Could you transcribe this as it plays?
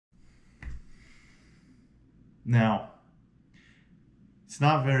Now, it's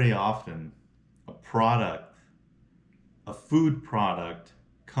not very often a product, a food product,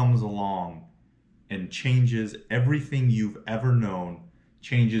 comes along and changes everything you've ever known,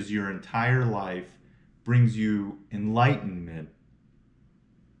 changes your entire life, brings you enlightenment.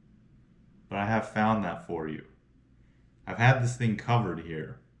 But I have found that for you. I've had this thing covered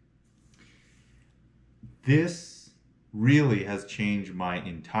here. This really has changed my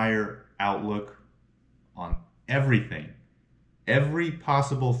entire outlook on everything. Every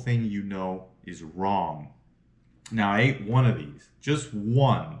possible thing you know is wrong. Now, I ate one of these, just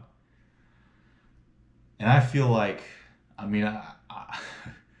one. And I feel like, I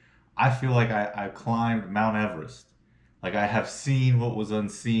feel like I climbed Mount Everest. Like I have seen what was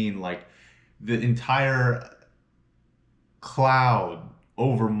unseen. Like the entire cloud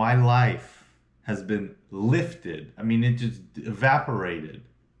over my life has been lifted. I mean, it just evaporated.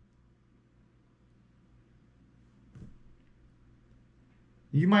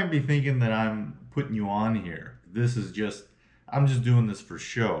 You might be thinking that I'm putting you on here. I'm just doing this for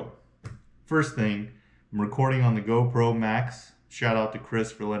show. First thing, I'm recording on the GoPro Max. Shout out to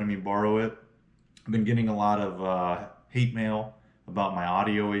Chris for letting me borrow it. I've been getting a lot of hate mail about my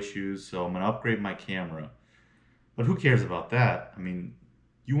audio issues, so I'm gonna upgrade my camera. But who cares about that? I mean,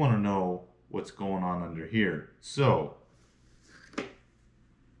 you wanna know what's going on under here. So,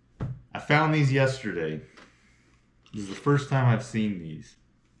 I found these yesterday. This is the first time I've seen these.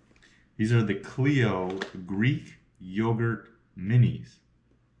 These are the Clio Greek Yogurt Minis.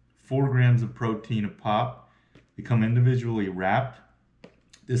 4 grams of protein a pop. They come individually wrapped.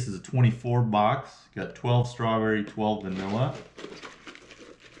 This is a 24 box. Got 12 strawberry, 12 vanilla.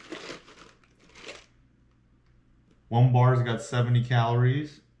 One bar's got 70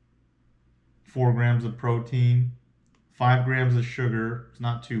 calories, 4 grams of protein, 5 grams of sugar. It's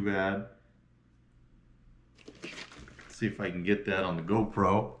not too bad. Let's see if I can get that on the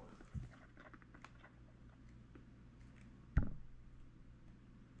GoPro.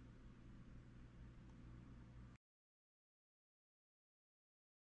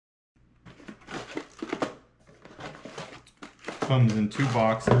 Comes in 2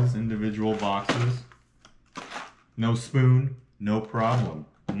 boxes, individual boxes. No spoon, no problem.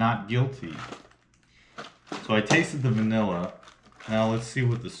 Not guilty. So I tasted the vanilla. Now let's see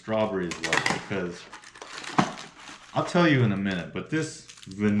what the strawberry is like, because I'll tell you in a minute, but this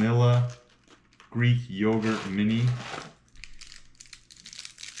vanilla Greek yogurt mini,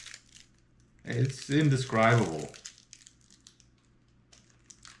 it's indescribable.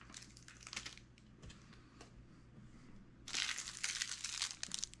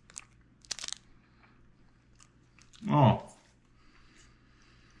 Oh.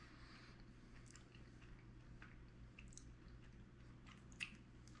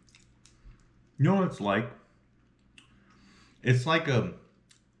 You know what it's like? It's like a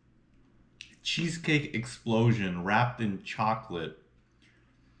cheesecake explosion wrapped in chocolate.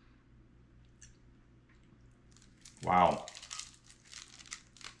 Wow.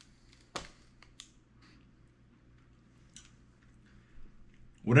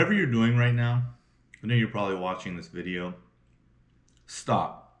 Whatever you're doing right now, I know you're probably watching this video.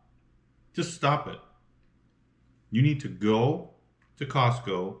 Stop. Just stop it. You need to go to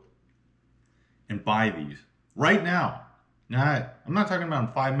Costco and buy these right now. Now, I'm not talking about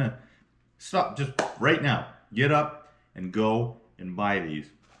in 5 minutes. Stop, just right now. Get up and go and buy these.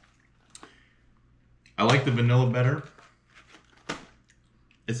 I like the vanilla better.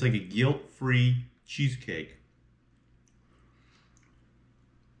 It's like a guilt-free cheesecake.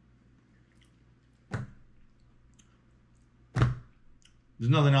 There's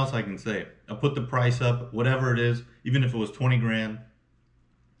nothing else I can say. I'll put the price up, whatever it is, even if it was 20 grand.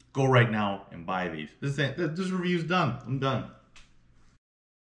 Go right now and buy these. This review's done. I'm done.